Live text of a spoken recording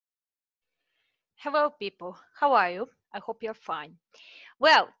Hello, people. How are you? I hope you're fine.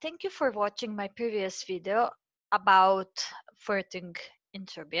 Well, thank you for watching my previous video about flirting in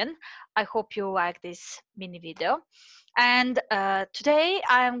Serbian. I hope you like this mini video. And today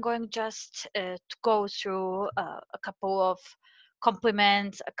I am going just to go through a couple of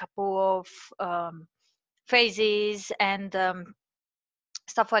compliments, a couple of phrases, and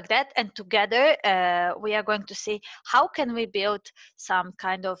stuff like that, and together we are going to see how can we build some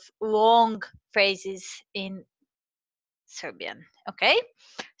kind of long phrases in Serbian. Okay,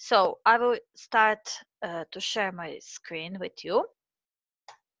 so I will start to share my screen with you.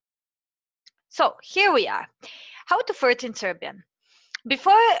 So here we are. How to flirt in Serbian.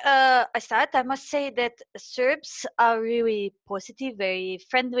 Before I start, I must say that Serbs are really positive, very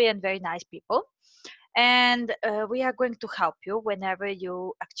friendly, and very nice people. And we are going to help you whenever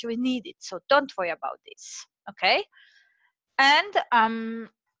you actually need it. So don't worry about this. Okay. And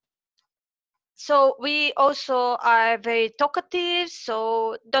so we also are very talkative,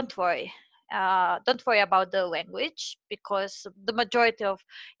 so don't worry about the language because the majority of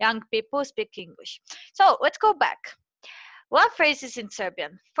young people speak English. So let's go back. Love phrases in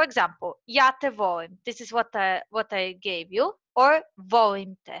Serbian. For example, ja te volim. This is what I gave you. Or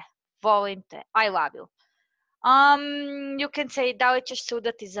volim te, I love you. You can say da li ćeš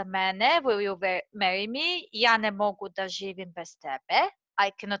sudati za mene? Will you marry me? Ja ne mogu da živim bez tebe.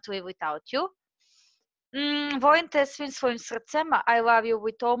 I cannot live without you. Volim te svim svojim srcem. I love you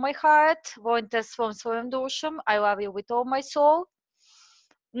with all my heart. Volim te svom svojom dušom. I love you with all my soul.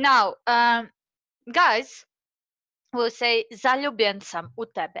 Now, guys will say zaljubljen sam u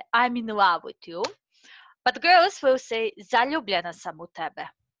tebe. I'm in love with you. But girls will say zaljubljena sam u tebe.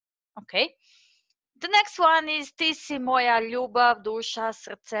 Okay? The next one is ti si moja ljubav, duša,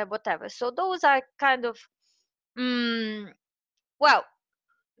 srce, whatever. So those are kind of, well,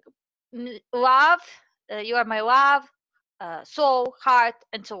 love, you are my love, soul, heart,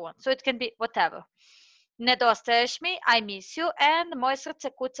 and so on. So it can be whatever. Nedostaješ mi, I miss you, and moje srce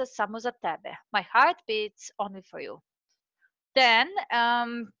kuca samo za tebe. My heart beats only for you. Then,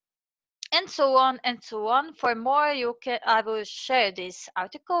 and so on and so on. For more, I will share this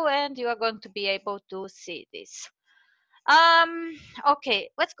article, and you are going to be able to see this. Okay,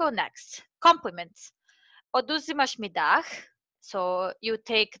 let's go next. Compliments. Oduzimaš mi dah. So you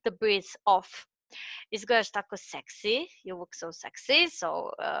take the breath off. Izgledaš tako sexy. You look so sexy.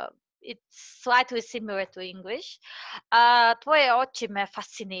 So it's slightly similar to English. Tvoje oči me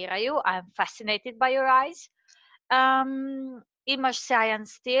fasciniraju. I'm fascinated by your eyes. Imaš sjajan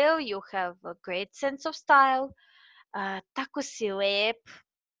stil. You have a great sense of style. Tako si lep.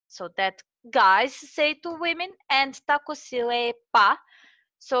 So that guys say to women, and tako si lepa.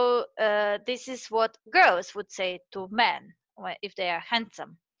 So this is what girls would say to men if they are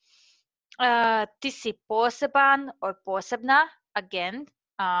handsome. Ti si poseban or posebna. Again,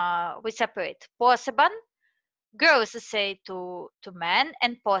 we separate. Poseban, girls say to men,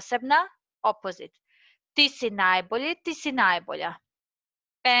 and posebna, opposite. Ti si najbolji, ti si najbolja.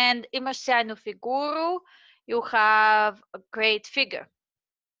 And imaš sjajnu figuru, you have a great figure.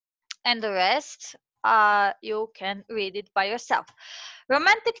 And the rest, you can read it by yourself.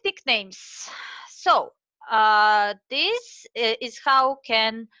 Romantic nicknames. So this is how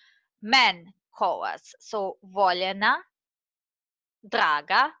can men call us. So voljena,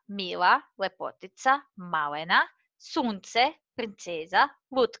 draga, mila, lepotica, malena, sunce, princeza,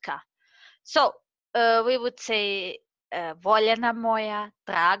 lutka. So we would say voljena moja,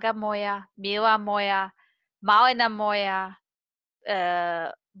 draga moja, mila moja, malena moja,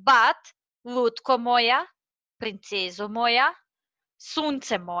 but lutko moja, princezo moja,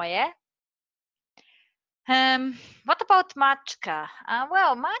 sunce moje. What about mačka?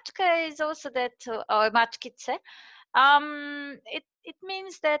 Well, mačka is also that, or mačkice. It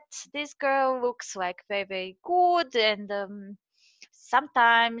means that this girl looks like very, very good, and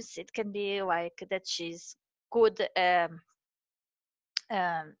sometimes it can be like that she's good at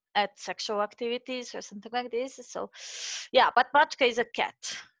sexual activities or something like this. So, yeah, but mačka is a cat,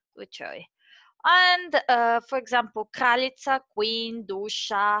 literally. And for example, kraljica, queen,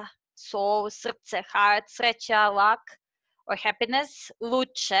 duša, soul, srce, heart, sreća, luck, or happiness,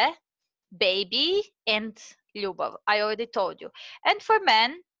 luče, baby, and ljubav. I already told you. And for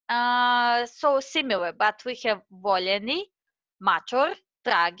men, so similar, but we have voljeni, mačor,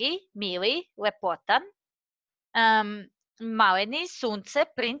 dragi, mili, lepotan, maleni, sunce,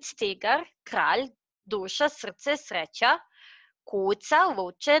 princ, tigar, kralj, duša, srce, sreća, kuca,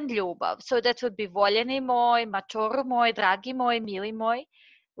 lučen, ljubav. So that would be voljeni moj, mačoru moj, dragi moj, mili moj,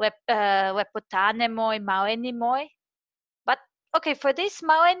 lepotane moj, maleni moj. But okay, for this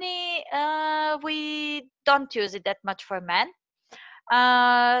Maleni, we don't use it that much for men.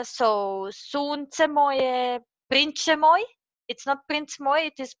 So sunce moje, prinče moj. It's not prince moj,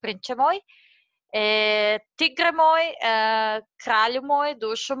 it is prinče moj. Tigre moj, kralju moj,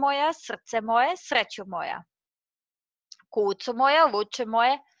 dušo moja, srce moje, sreću moja. Kuco moja, vuče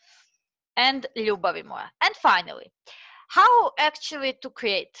moje, and ljubavi moja. And finally, how actually to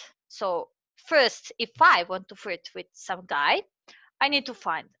create? So first, if I want to flirt with some guy, I need to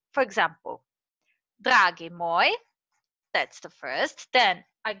find, for example, dragi moj. That's the first. Then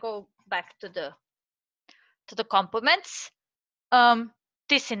I go back to the compliments.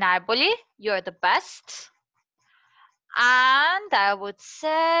 Ti si najbolji, you're the best. And I would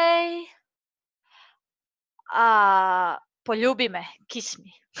say, poljubi me, kiss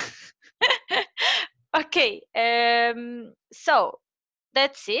me. Okay, so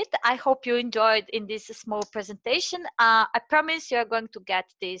that's it. I hope you enjoyed in this small presentation. I promise you are going to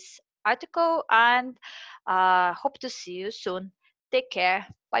get this article, and hope to see you soon. Take care.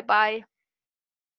 Bye bye.